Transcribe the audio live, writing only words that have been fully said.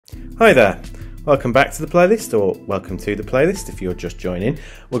Hi there, welcome back to the playlist, or welcome to the playlist if you're just joining.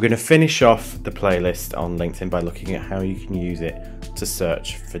 We're going to finish off the playlist on LinkedIn by looking at how you can use it to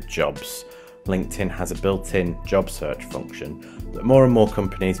search for jobs. LinkedIn has a built-in job search function that more and more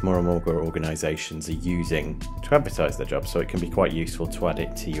companies, more and more organisations are using to advertise their jobs, so it can be quite useful to add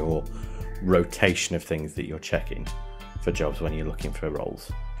it to your rotation of things that you're checking for jobs when you're looking for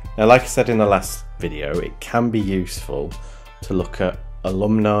roles. Now, like I said in the last video, it can be useful to look at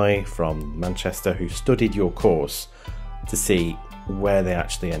alumni from Manchester who studied your course to see where they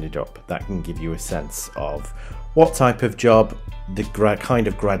actually ended up. That can give you a sense of what type of job the kind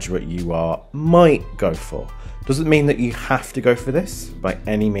of graduate you are might go for. Doesn't mean that you have to go for this by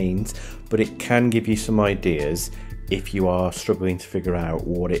any means, but it can give you some ideas if you are struggling to figure out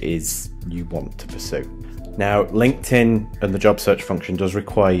what it is you want to pursue. Now, LinkedIn and the job search function does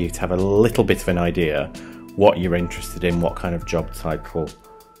require you to have a little bit of an idea what you're interested in, what kind of job title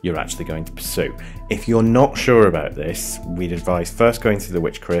you're actually going to pursue. If you're not sure about this, we'd advise first going to the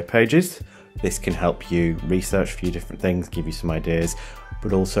Which Career pages. This can help you research a few different things, give you some ideas,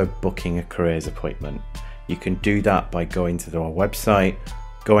 but also booking a careers appointment. You can do that by going to our website,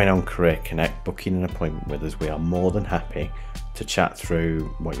 going on Career Connect, booking an appointment with us. We are more than happy to chat through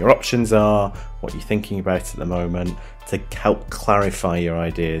what your options are, what you're thinking about at the moment, to help clarify your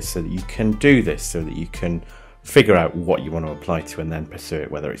ideas so that you can do this, so that you can figure out what you want to apply to and then pursue it,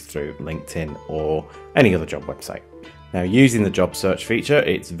 whether it's through LinkedIn or any other job website. Now, using the job search feature,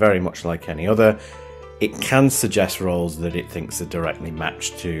 it's very much like any other. It can suggest roles that it thinks are directly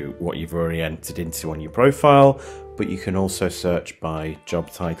matched to what you've already entered into on your profile, but you can also search by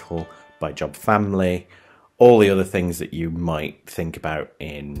job title, by job family, all the other things that you might think about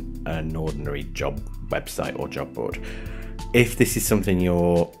in an ordinary job website or job board. If this is something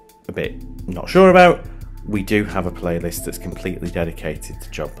you're a bit not sure about, we do have a playlist that's completely dedicated to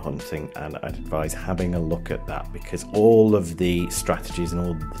job hunting, and I'd advise having a look at that, because all of the strategies and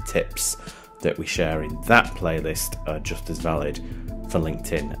all of the tips that we share in that playlist are just as valid for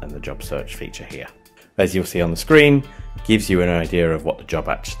LinkedIn and the job search feature here. As you'll see on the screen, gives you an idea of what the job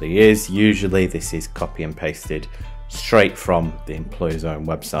actually is. Usually this is copy and pasted straight from the employer's own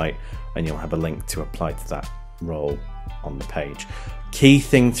website, and you'll have a link to apply to that role on the page. Key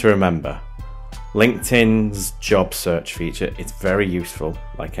thing to remember, LinkedIn's job search feature, it's very useful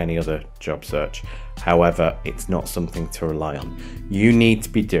like any other job search. However, it's not something to rely on. You need to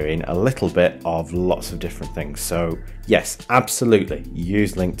be doing a little bit of lots of different things. So yes, absolutely,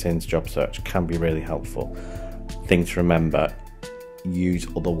 use LinkedIn's job search, can be really helpful. Thing to remember, use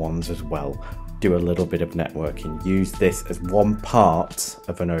other ones as well. Do a little bit of networking. Use this as one part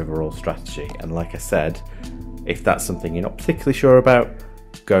of an overall strategy. And like I said, if that's something you're not particularly sure about,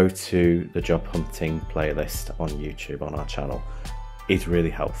 go to the job hunting playlist on YouTube on our channel. It's really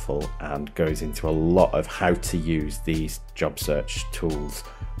helpful and goes into a lot of how to use these job search tools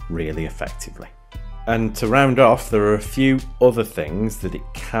really effectively. And to round off, there are a few other things that it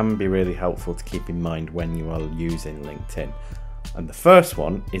can be really helpful to keep in mind when you are using LinkedIn. And the first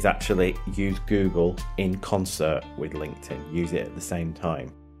one is actually use Google in concert with LinkedIn. Use it at the same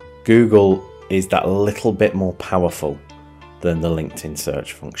time. Google is that little bit more powerful than the LinkedIn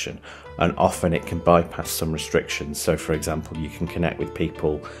search function, and often it can bypass some restrictions. So for example, you can connect with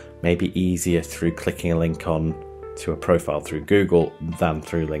people maybe easier through clicking a link on to a profile through Google than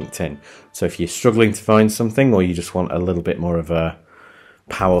through LinkedIn. So if you're struggling to find something, or you just want a little bit more of a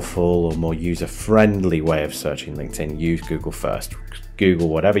powerful or more user-friendly way of searching LinkedIn, use Google first. Google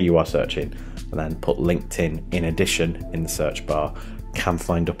whatever you are searching and then put LinkedIn in addition in the search bar. Can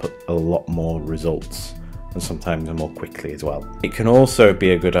find up a lot more results, and sometimes more quickly as well. It can also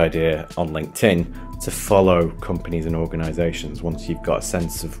be a good idea on LinkedIn to follow companies and organisations. Once you've got a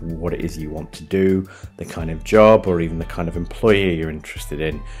sense of what it is you want to do, the kind of job or even the kind of employer you're interested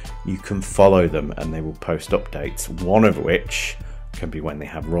in, you can follow them and they will post updates, one of which can be when they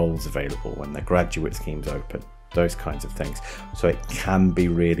have roles available, when their graduate schemes open, those kinds of things. So it can be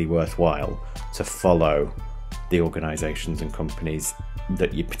really worthwhile to follow the organisations and companies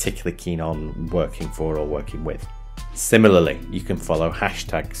that you're particularly keen on working for or working with. Similarly, you can follow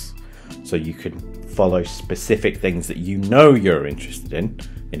hashtags. So you can follow specific things that you know you're interested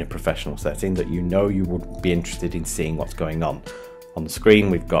in a professional setting, that you know you would be interested in seeing what's going on. On the screen,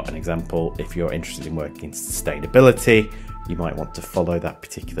 we've got an example. If you're interested in working in sustainability, you might want to follow that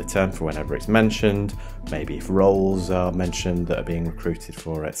particular term for whenever it's mentioned. Maybe if roles are mentioned that are being recruited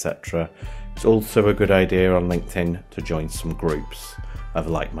for, etc. It's also a good idea on LinkedIn to join some groups of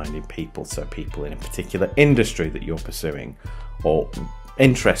like-minded people, so people in a particular industry that you're pursuing or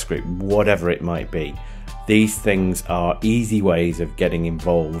interest group, whatever it might be. These things are easy ways of getting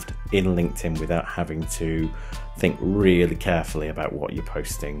involved in LinkedIn without having to think really carefully about what you're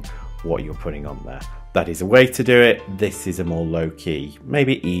posting, what you're putting on there. That is a way to do it. This is a more low-key,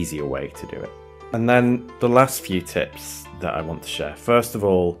 maybe easier way to do it. And then the last few tips that I want to share. First of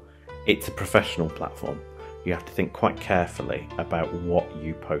all, it's a professional platform. You have to think quite carefully about what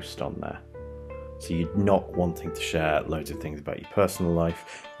you post on there. So you're not wanting to share loads of things about your personal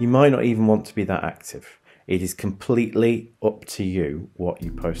life. You might not even want to be that active. It is completely up to you what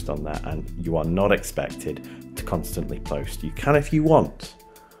you post on there, and you are not expected to constantly post. You can if you want,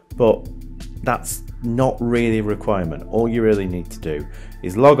 but that's not really a requirement. All you really need to do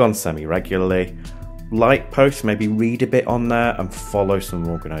is log on semi-regularly, like posts, maybe read a bit on there, and follow some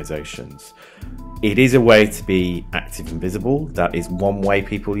organisations. It is a way to be active and visible. That is one way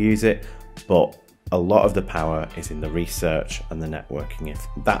people use it, but a lot of the power is in the research and the networking. If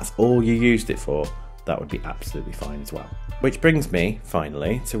that's all you used it for, that would be absolutely fine as well. Which brings me,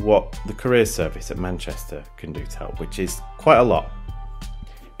 finally, to what the Careers Service at Manchester can do to help, which is quite a lot.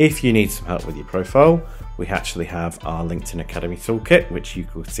 If you need some help with your profile, we actually have our LinkedIn Academy Toolkit, which you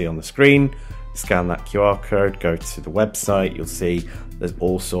can see on the screen. Scan that QR code, go to the website, you'll see there's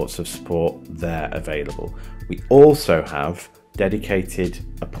all sorts of support there available. We also have dedicated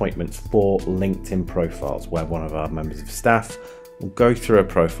appointments for LinkedIn profiles, where one of our members of staff will go through a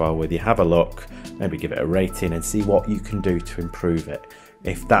profile with you, have a look, maybe give it a rating and see what you can do to improve it.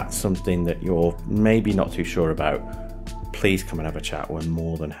 If that's something that you're maybe not too sure about, please come and have a chat. We're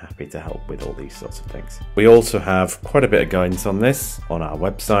more than happy to help with all these sorts of things. We also have quite a bit of guidance on this on our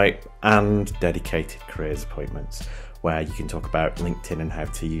website and dedicated careers appointments, where you can talk about LinkedIn and how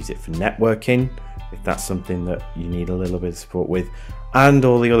to use it for networking, if that's something that you need a little bit of support with, and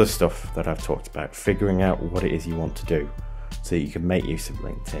all the other stuff that I've talked about, figuring out what it is you want to do so you can make use of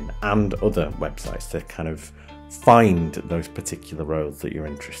LinkedIn and other websites to kind of find those particular roles that you're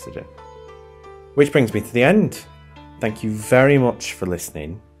interested in. Which brings me to the end. Thank you very much for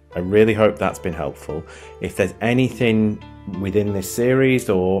listening. I really hope that's been helpful. If there's anything within this series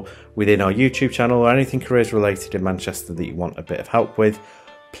or within our YouTube channel or anything careers related in Manchester that you want a bit of help with,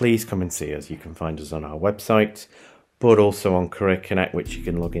 please come and see us. You can find us on our website, but also on Career Connect, which you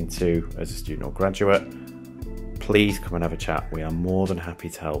can log into as a student or graduate. Please come and have a chat. We are more than happy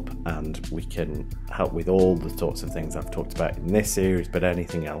to help, and we can help with all the sorts of things I've talked about in this series, but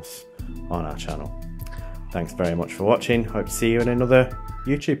anything else on our channel. Thanks very much for watching. Hope to see you in another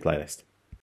YouTube playlist.